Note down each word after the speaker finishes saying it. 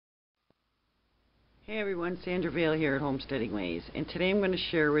Hey everyone, Sandra Vale here at Homesteading Ways, and today I'm going to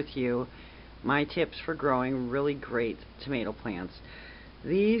share with you my tips for growing really great tomato plants.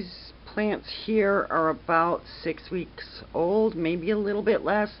 These plants here are about 6 weeks old, maybe a little bit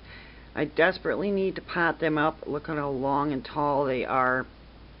less. I desperately need to pot them up. Look at how long and tall they are.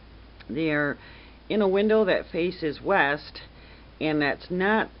 They are in a window that faces west, and that's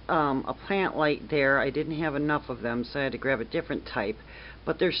not a plant light there. I didn't have enough of them, so I had to grab a different type,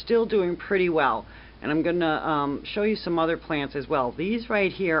 but they're still doing pretty well. And I'm going to show you some other plants as well. These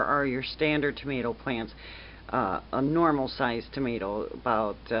right here are your standard tomato plants. A normal sized tomato,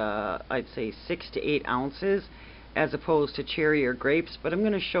 about I'd say 6 to 8 ounces, as opposed to cherry or grapes. But I'm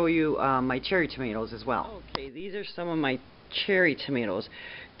going to show you my cherry tomatoes as well. Okay, these are some of my cherry tomatoes.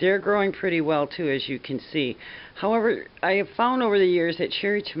 They're growing pretty well too, as you can see. However, I have found over the years that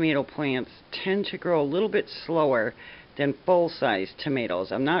cherry tomato plants tend to grow a little bit slower than full-size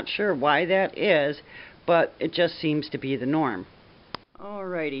tomatoes. I'm not sure why that is, but it just seems to be the norm.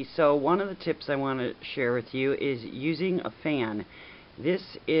 Alrighty, so one of the tips I want to share with you is using a fan.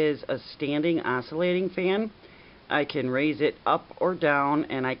 This is a standing oscillating fan. I can raise it up or down,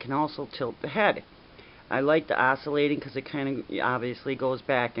 and I can also tilt the head. I like the oscillating because it kind of obviously goes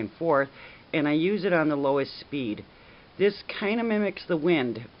back and forth, and I use it on the lowest speed. This kind of mimics the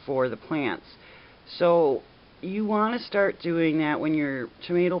wind for the plants. So you want to start doing that when your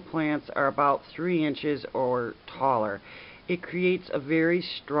tomato plants are about 3 inches or taller. It creates a very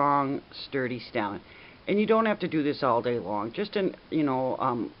strong, sturdy stem. And you don't have to do this all day long. Just maybe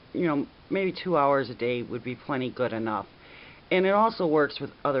 2 hours a day would be plenty good enough. And it also works with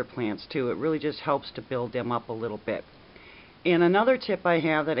other plants too. It really just helps to build them up a little bit. And another tip I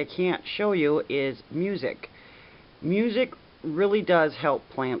have that I can't show you is music. Music really does help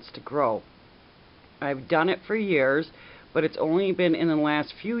plants to grow. I've done it for years, but it's only been in the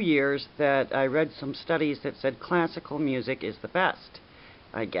last few years that I read some studies that said classical music is the best,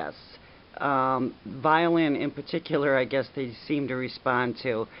 I guess. Violin in particular, I guess they seem to respond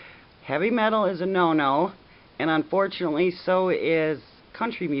to. Heavy metal is a no-no, and unfortunately so is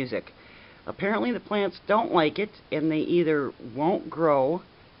country music. Apparently the plants don't like it, and they either won't grow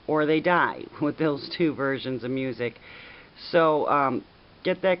or they die with those two versions of music. So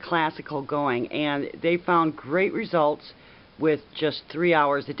get that classical going, and they found great results with just 3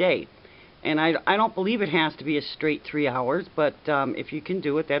 hours a day. And I don't believe it has to be a straight 3 hours, but if you can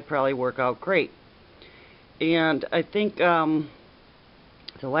do it, that'd probably work out great. And I think the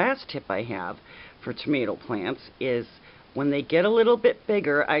last tip I have for tomato plants is when they get a little bit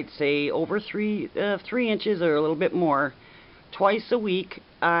bigger, I'd say over 3 inches or a little bit more, twice a week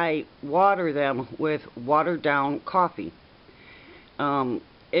I water them with watered down coffee.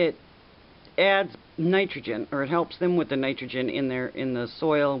 It adds nitrogen, or it helps them with the nitrogen in the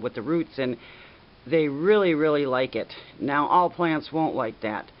soil with the roots, and they really like it. Now all plants won't like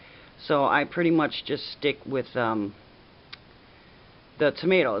that, so I pretty much just stick with the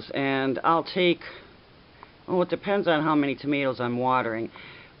tomatoes, and I'll take, it depends on how many tomatoes I'm watering,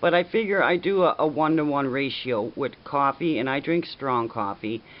 but I figure I do a 1-to-1 ratio with coffee, and I drink strong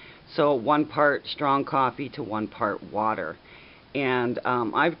coffee, so 1 part strong coffee to 1 part water. And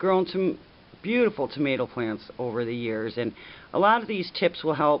I've grown some beautiful tomato plants over the years, and a lot of these tips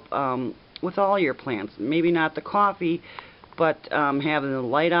will help with all your plants. Maybe not the coffee, but having the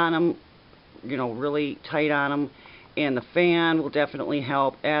light on them, really tight on them, and the fan will definitely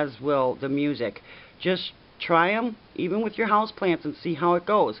help, as will the music. Just try them, even with your house plants, and see how it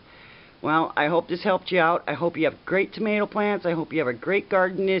goes. Well, I hope this helped you out. I hope you have great tomato plants. I hope you have a great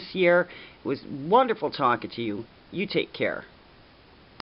garden this year. It was wonderful talking to you. You take care.